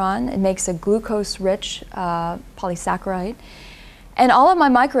operon. It makes a glucose-rich polysaccharide. And all of my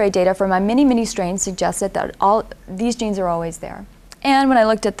microarray data for my many strains suggested that all these genes are always there. And when I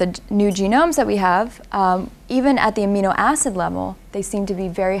looked at the new genomes that we have, even at the amino acid level, they seem to be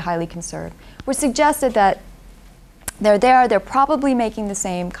very highly conserved, which suggested that they're there, they're probably making the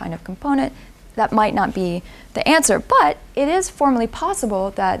same kind of component. That might not be the answer, but it is formally possible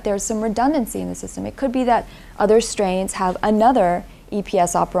that there's some redundancy in the system. It could be that other strains have another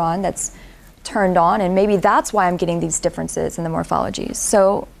EPS operon that's turned on, and maybe that's why I'm getting these differences in the morphologies.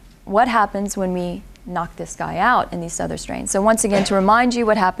 So what happens when we knock this guy out in these other strains? So once again, to remind you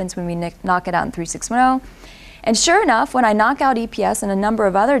what happens when we knock it out in 3610. And sure enough, when I knock out EPS and a number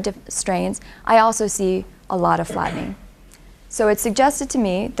of other strains, I also see a lot of flattening. So it suggested to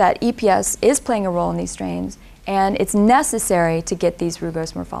me that EPS is playing a role in these strains, and it's necessary to get these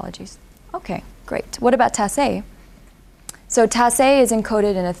rugose morphologies. Okay, great. What about TAS-A? So TAS-A is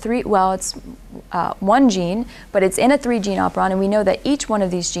encoded in it's one gene, but it's in a 3-gene operon, and we know that each one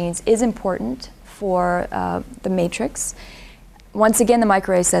of these genes is important for the matrix. Once again, the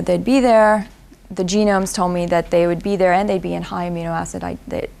microarray said they'd be there. The genomes told me that they would be there, and they'd be in high amino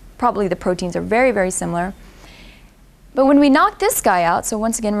acid. Probably the proteins are very similar. But when we knock this guy out, so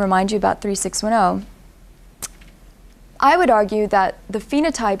once again, remind you about 3610, I would argue that the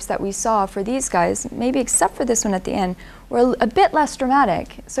phenotypes that we saw for these guys, maybe except for this one at the end, were a bit less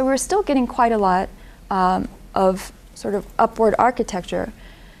dramatic. So we're still getting quite a lot of sort of upward architecture.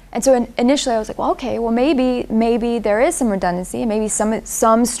 And so initially I was like, well, okay, well maybe there is some redundancy. Maybe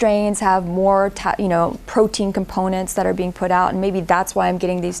some strains have more protein components that are being put out, and maybe that's why I'm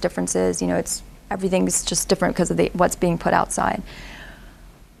getting these differences. Everything's just different because of what's being put outside.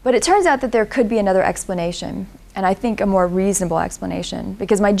 But it turns out that there could be another explanation, and I think a more reasonable explanation,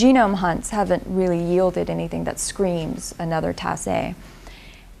 because my genome hunts haven't really yielded anything that screams another TAS-A.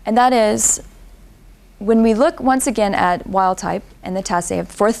 And that is, when we look once again at wild type and the TAS-A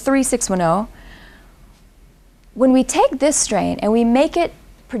for 3610, when we take this strain and we make it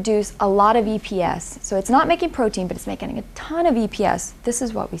produce a lot of EPS, so it's not making protein, but it's making a ton of EPS, this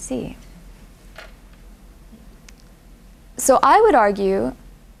is what we see. So I would argue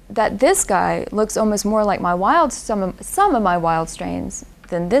that this guy looks almost more like some of my wild strains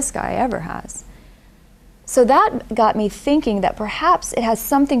than this guy ever has. So that got me thinking that perhaps it has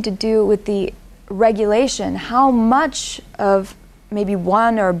something to do with the regulation, how much of maybe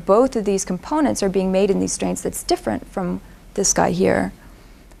one or both of these components are being made in these strains that's different from this guy here.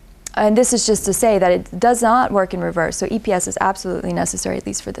 And this is just to say that it does not work in reverse, so EPS is absolutely necessary, at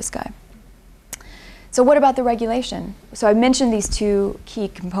least for this guy. So what about the regulation? So I mentioned these two key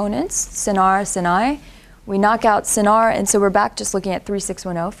components, CINAR, CINI. We knock out CINAR, and so we're back just looking at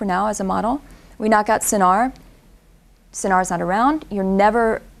 3610 for now as a model. We knock out CINAR. CINAR is not around. You're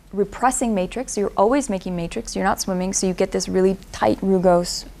never repressing matrix. You're always making matrix. You're not swimming, so you get this really tight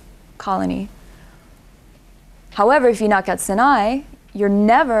rugose colony. However, if you knock out CINI, you're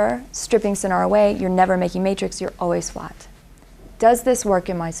never stripping CINAR away. You're never making matrix. You're always flat. Does this work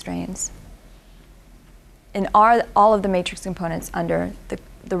in my strains? And are all of the matrix components under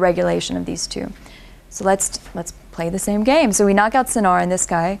the regulation of these two? So let's play the same game. So we knock out CINAR in this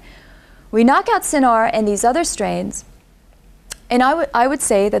guy. We knock out CINAR in these other strains, and I would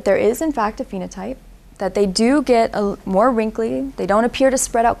say that there is in fact a phenotype, that they do get more wrinkly. They don't appear to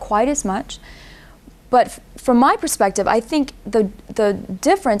spread out quite as much. But from my perspective, I think the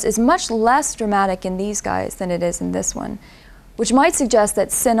difference is much less dramatic in these guys than it is in this one, which might suggest that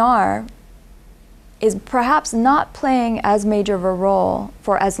CINAR is perhaps not playing as major of a role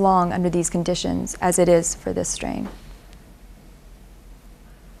for as long under these conditions as it is for this strain.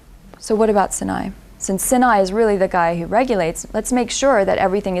 So what about CINI? Since CINI is really the guy who regulates, let's make sure that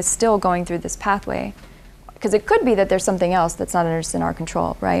everything is still going through this pathway, because it could be that there's something else that's not under CINAR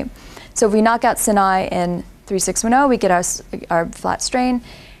control, right? So if we knock out CINI in 3610, we get our flat strain,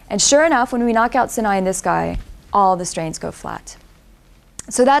 and sure enough, when we knock out CINI in this guy, all the strains go flat.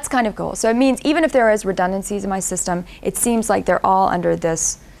 So that's kind of cool. So it means even if there is redundancies in my system, it seems like they're all under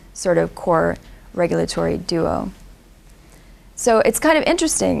this sort of core regulatory duo. So it's kind of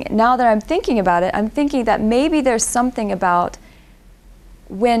interesting. Now that I'm thinking about it, I'm thinking that maybe there's something about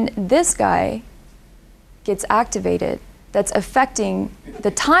when this guy gets activated that's affecting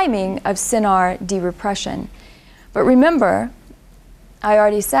the timing of CINAR derepression. But remember, I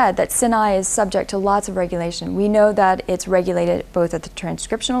already said that CINI is subject to lots of regulation. We know that it's regulated both at the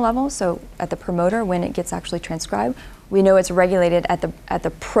transcriptional level, so at the promoter when it gets actually transcribed. We know it's regulated at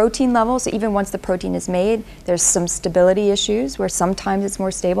the protein level, so even once the protein is made, there's some stability issues where sometimes it's more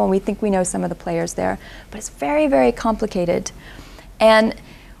stable, and we think we know some of the players there. But it's very, very complicated. And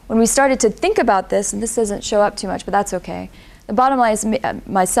when we started to think about this, and this doesn't show up too much, but that's okay, the bottom line is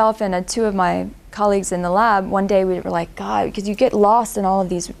myself and two of my colleagues in the lab, one day we were like, God, because you get lost in all of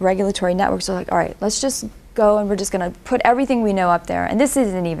these regulatory networks. So like, all right, let's just go and we're just going to put everything we know up there. And this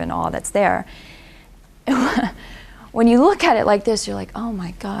isn't even all that's there. When you look at it like this, you're like, oh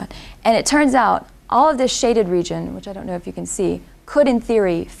my God. And it turns out all of this shaded region, which I don't know if you can see, could in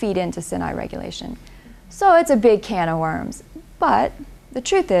theory feed into SINI regulation. So it's a big can of worms. But the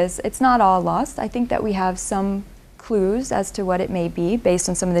truth is, it's not all lost. I think that we have some clues as to what it may be based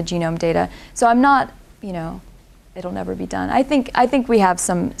on some of the genome data. So I'm not, you know, it'll never be done. I think we have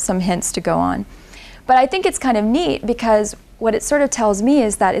some hints to go on. But I think it's kind of neat because what it sort of tells me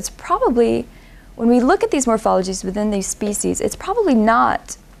is that it's probably, when we look at these morphologies within these species, it's probably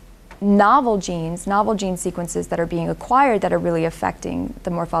not novel gene sequences that are being acquired that are really affecting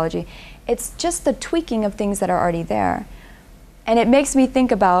the morphology. It's just the tweaking of things that are already there. And it makes me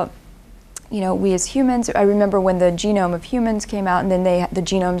think about, you know, we as humans, I remember when the genome of humans came out and then the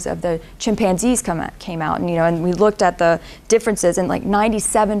genomes of the chimpanzees came out, and, you know, and we looked at the differences and like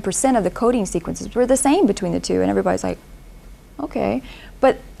 97% of the coding sequences were the same between the two, and everybody's like, okay.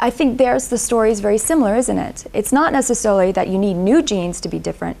 But I think the story is very similar, isn't it? It's not necessarily that you need new genes to be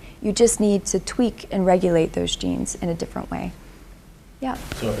different, you just need to tweak and regulate those genes in a different way. Yeah.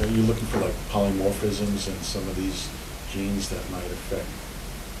 So are you looking for like polymorphisms in some of these genes that might affect?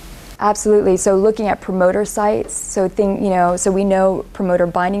 Absolutely. So looking at promoter sites, so we know promoter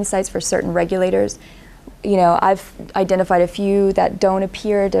binding sites for certain regulators. You know, I've identified a few that don't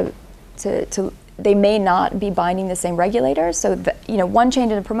appear to they may not be binding the same regulators. So you know, one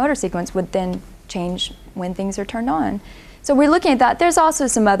change in a promoter sequence would then change when things are turned on. So we're looking at that. There's also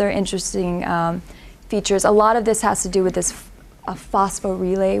some other interesting features. A lot of this has to do with this a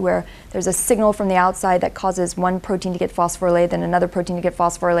phosphorelay, where there's a signal from the outside that causes one protein to get phosphorylated, then another protein to get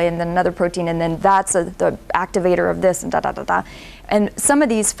phosphorylated, and then another protein, and then that's the activator of this, and da-da-da-da. And some of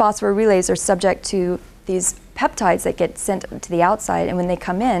these phosphorelays are subject to these peptides that get sent to the outside, and when they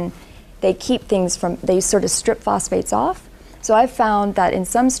come in, they keep things from, they sort of strip phosphates off. So I've found that in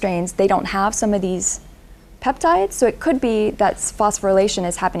some strains, they don't have some of these peptides, so it could be that phosphorylation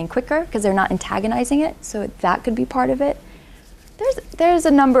is happening quicker because they're not antagonizing it, so that could be part of it. There's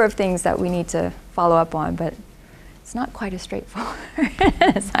a number of things that we need to follow up on, but it's not quite as straightforward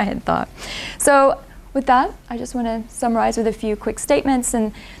as I had thought. So with that, I just want to summarize with a few quick statements,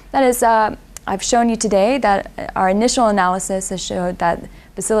 and that is, I've shown you today that our initial analysis has showed that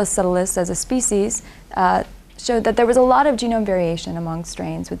Bacillus subtilis as a species showed that there was a lot of genome variation among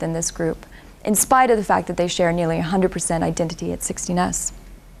strains within this group, in spite of the fact that they share nearly 100% identity at 16S.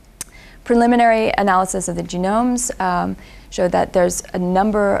 Preliminary analysis of the genomes showed that there's a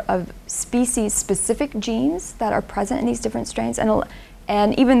number of species-specific genes that are present in these different strains.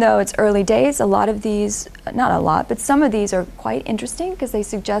 And even though it's early days, a lot of these, not a lot, but some of these are quite interesting because they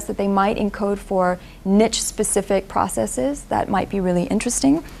suggest that they might encode for niche-specific processes that might be really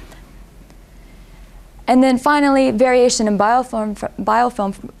interesting. And then finally, variation in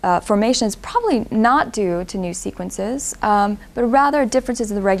biofilm formation is probably not due to new sequences, but rather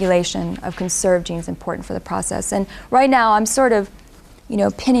differences in the regulation of conserved genes important for the process. And right now, I'm sort of,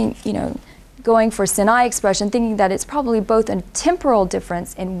 going for SINI expression, thinking that it's probably both a temporal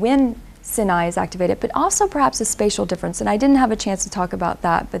difference in when SINI is activated, but also perhaps a spatial difference. And I didn't have a chance to talk about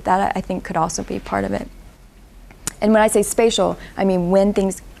that, but that I think could also be part of it. And when I say spatial, I mean when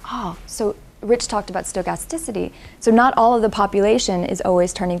things, so Rich talked about stochasticity. So not all of the population is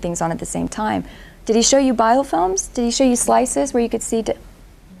always turning things on at the same time. Did he show you biofilms? Did he show you slices where you could see?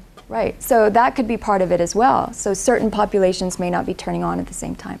 Right, so that could be part of it as well. So certain populations may not be turning on at the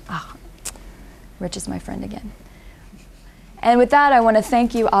same time. Rich is my friend again. And with that, I want to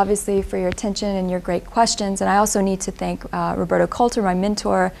thank you, obviously, for your attention and your great questions. And I also need to thank Roberto Coulter, my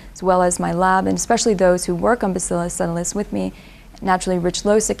mentor, as well as my lab, and especially those who work on Bacillus subtilis with me. Naturally, Rich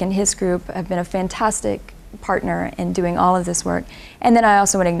Losick and his group have been a fantastic partner in doing all of this work. And then I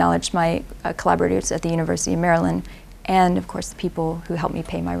also want to acknowledge my collaborators at the University of Maryland, and of course the people who helped me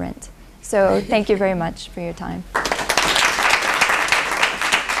pay my rent. So thank you very much for your time.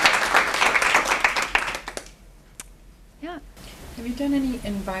 Yeah. Have you done any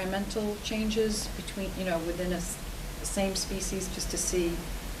environmental changes between, within the same species, just to see,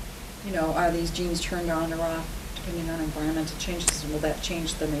 are these genes turned on or off depending on environmental changes, and will that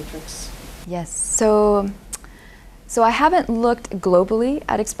change the matrix? Yes. So I haven't looked globally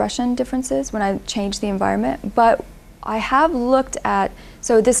at expression differences when I change the environment, but I have looked at,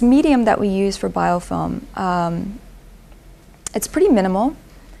 so this medium that we use for biofilm, it's pretty minimal.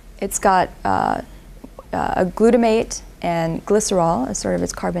 It's got a glutamate and glycerol as sort of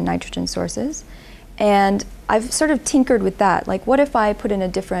its carbon-nitrogen sources. And I've sort of tinkered with that. Like, what if I put in a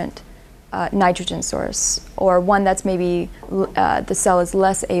different nitrogen source, or one that's maybe the cell is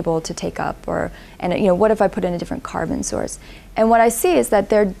less able to take up, and you know, what if I put in a different carbon source? And what I see is that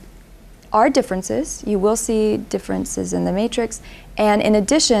there are differences. You will see differences in the matrix, and in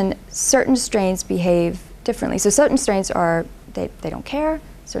addition, certain strains behave differently. So certain strains are, they don't care,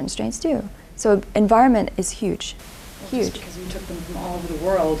 certain strains do. So environment is huge, huge. Just because we took them from all over the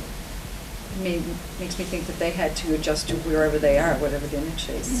world, makes me think that they had to adjust to wherever they are, whatever their niche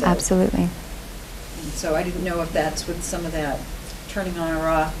is. So, absolutely. so I didn't know if that's what some of that turning on or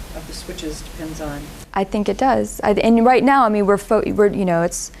off of the switches depends on. I think it does. And right now, I mean, we're you know,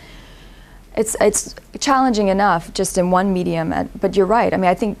 it's challenging enough just in one medium. But you're right. I mean,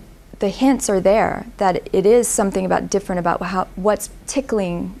 I think the hints are there that it is something different about what's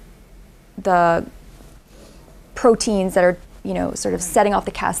tickling the proteins that are, you know, sort of setting off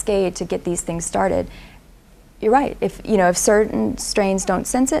the cascade to get these things started. You're right. If certain strains don't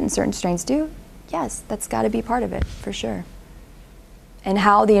sense it and certain strains do, yes, that's got to be part of it for sure. And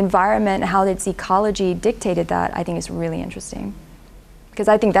how the environment, how its ecology dictated that, I think is really interesting. Because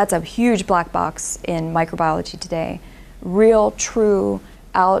I think that's a huge black box in microbiology today. Real, true,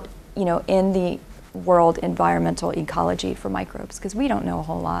 out, you know, in the world environmental ecology for microbes, because we don't know a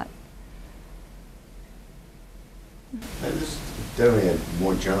whole lot. And this is definitely a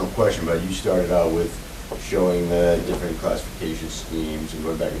more general question, but you started out with showing the different classification schemes and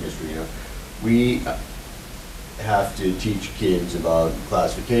going back in history. You know, we have to teach kids about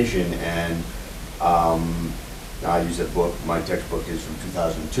classification, and I use that book. My textbook is from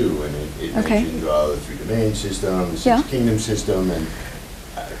 2002, and it mentioned the 3-domain system, the 6-kingdom system, and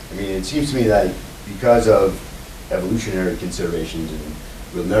I mean, it seems to me that because of evolutionary considerations, and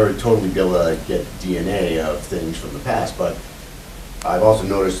we'll never totally be able to get DNA of things from the past, but I've also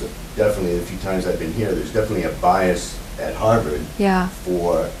noticed that definitely a few times I've been here, there's definitely a bias at Harvard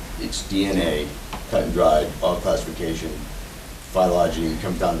for its DNA, cut and dried, all classification, phylogeny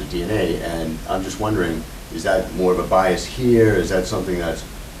comes down to DNA, and I'm just wondering, is that more of a bias here? Is that something that's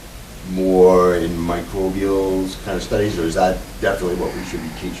more in microbial kind of studies, or is that definitely what we should be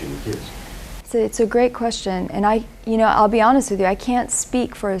teaching the kids? It's a great question, and I'll be honest with you, I can't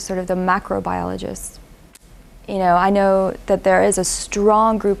speak for sort of the macrobiologists. You know, I know that there is a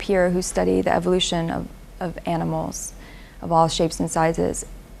strong group here who study the evolution of animals of all shapes and sizes.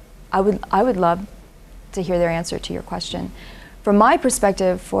 I would love to hear their answer to your question. From my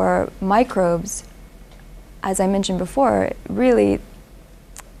perspective, for microbes, as I mentioned before, really,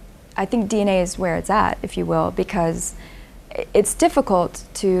 I think DNA is where it's at, if you will, because it's difficult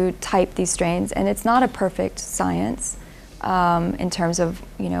to type these strains, and it's not a perfect science in terms of,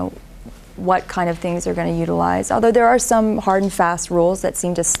 you know, what kind of things they're going to utilize. Although there are some hard and fast rules that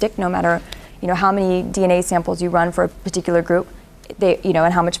seem to stick no matter, you know, how many DNA samples you run for a particular group, you know,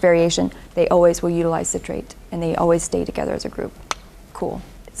 and how much variation, they always will utilize citrate, and they always stay together as a group. Cool.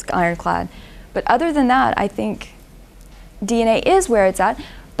 It's ironclad. But other than that, I think DNA is where it's at.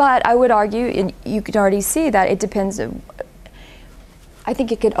 But I would argue, and you can already see that it depends. I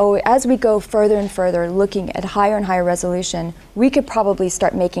think it could always, as we go further and further, looking at higher and higher resolution, we could probably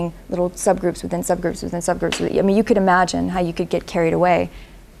start making little subgroups within subgroups within subgroups. I mean, you could imagine how you could get carried away.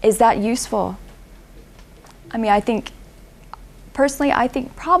 Is that useful? I mean, I think, personally, I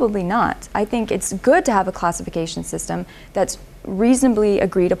think probably not. I think it's good to have a classification system that's reasonably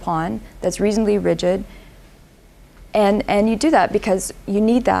agreed upon, that's reasonably rigid, and you do that because you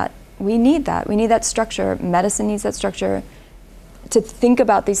need that. We need that. We need that structure. Medicine needs that structure. To think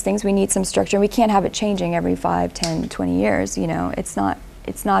about these things, we need some structure. We can't have it changing every 5, 10, 20 years. You know, it's not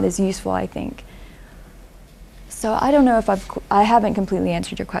as useful, I think. So I don't know if I haven't completely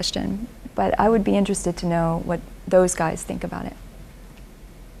answered your question, but I would be interested to know what those guys think about it.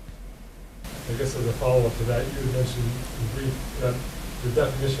 I guess as a follow-up to that, you had mentioned in brief that the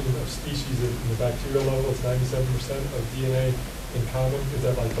definition of species in the bacterial level is 97% of DNA in common. Is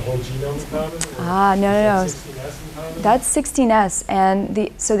that like the whole genome in common? No. 16S in common? That's 16S, and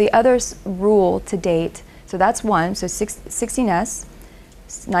the other rule to date, so that's one, so 16S,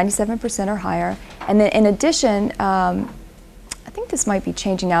 97% or higher. And then in addition, I think this might be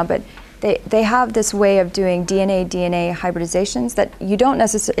changing now, but they have this way of doing DNA hybridizations that you don't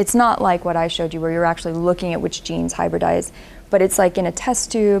necessarily, it's not like what I showed you where you're actually looking at which genes hybridize, but it's like in a test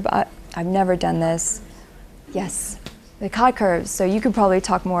tube. I've never done this. Yes, the Cod curves, so you could probably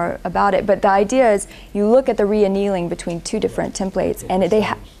talk more about it, but the idea is you look at the reannealing between two different templates, and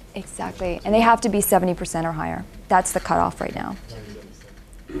exactly, and they have to be 70% or higher. That's the cutoff right now.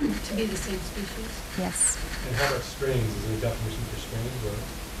 To be the same species? Yes. And how about strains? Is there a definition for strains, or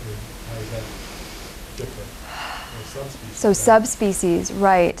how is that? different? Or subspecies? So subspecies,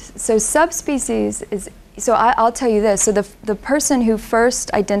 right. So subspecies is, so I'll tell you this. So the person who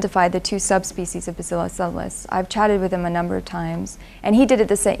first identified the two subspecies of Bacillus subtilis, I've chatted with him a number of times, and he did it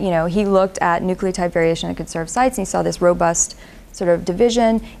the same, you know, he looked at nucleotide variation at conserved sites, and he saw this robust sort of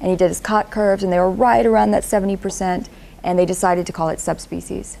division, and he did his COT curves, and they were right around that 70%, and they decided to call it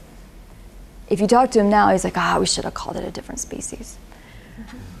subspecies. If you talk to him now, he's like, we should have called it a different species.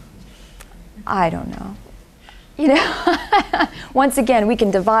 I don't know. You know, once again, we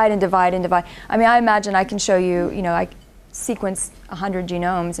can divide and divide and divide. I mean, I imagine I can show you, you know, I sequenced 100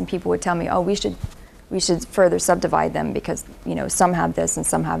 genomes, and people would tell me, we should further subdivide them because, you know, some have this and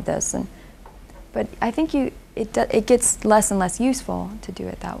some have this. But I think it gets less and less useful to do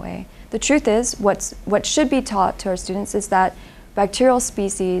it that way. The truth is, what should be taught to our students is that bacterial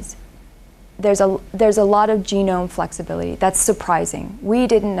species, there's a lot of genome flexibility. That's surprising. We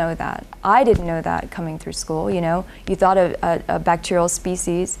didn't know that. I didn't know that coming through school. You know, you thought a bacterial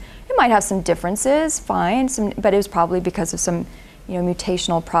species, it might have some differences, fine, but it was probably because of some, you know,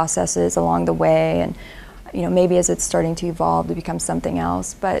 mutational processes along the way, and you know, maybe as it's starting to evolve to become something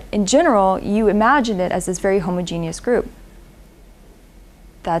else. But in general, you imagine it as this very homogeneous group.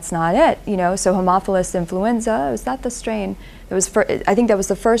 That's not it, you know. So Haemophilus influenza, was that the strain? It was I think that was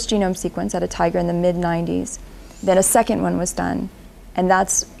the first genome sequence at a tiger in the mid-90s. Then a second one was done. And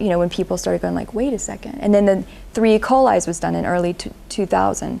that's, you know, when people started going like, wait a second. And then the 3 E. coli was done in early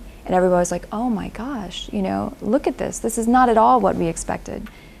 2000. And everybody was like, oh my gosh, you know, look at this. This is not at all what we expected.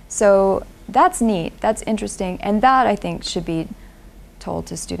 So that's neat, that's interesting. And that, I think, should be told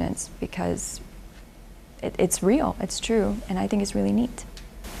to students because it's real, it's true, and I think it's really neat.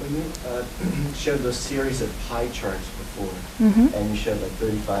 When you showed those series of pie charts before, and you showed like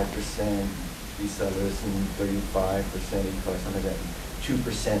 35% Bacillus and 35% E. coli, something like that,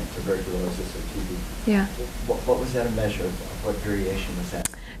 2% tuberculosis or TB. Yeah. What was that a measure of? What variation was that?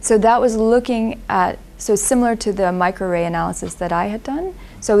 So that was looking at, so similar to the microarray analysis that I had done.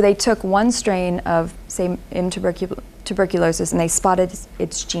 So they took one strain of, say, M. tuberculosis, and they spotted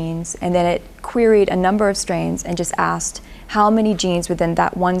its genes, and then it queried a number of strains and just asked how many genes within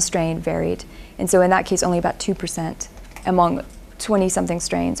that one strain varied. And so in that case, only about 2% among 20-something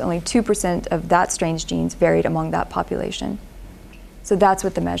strains, only 2% of that strain's genes varied among that population. So that's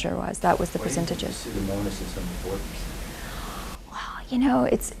what the measure was. That was the percentages. Pseudomonas is only 4%. Well, you know,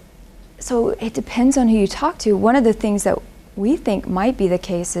 so it depends on who you talk to. One of the things that we think might be the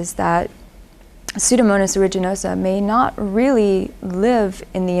case is that Pseudomonas aeruginosa may not really live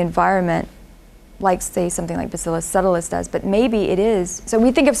in the environment like, say, something like Bacillus subtilis does, but maybe it is. So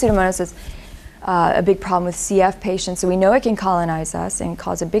we think of Pseudomonas as a big problem with CF patients, so we know it can colonize us and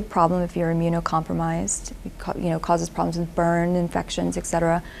cause a big problem if you're immunocompromised. You know, causes problems with burn, infections,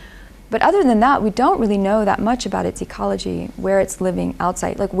 etc. But other than that, we don't really know that much about its ecology, where it's living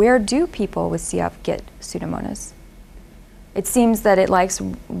outside. Like, where do people with CF get Pseudomonas? It seems that it likes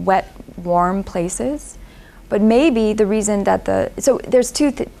wet, warm places. But maybe the reason that so there's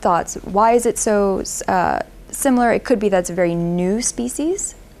two thoughts. Why is it so similar? It could be that it's a very new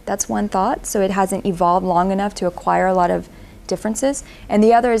species. That's one thought. So it hasn't evolved long enough to acquire a lot of differences. And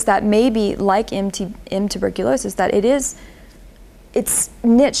the other is that maybe, like M. tuberculosis, that its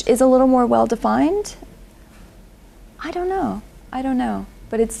niche is a little more well-defined. I don't know.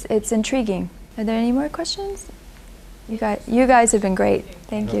 But it's intriguing. Are there any more questions? You guys have been great.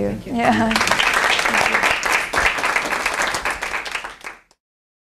 Thank you. Thank you. Yeah.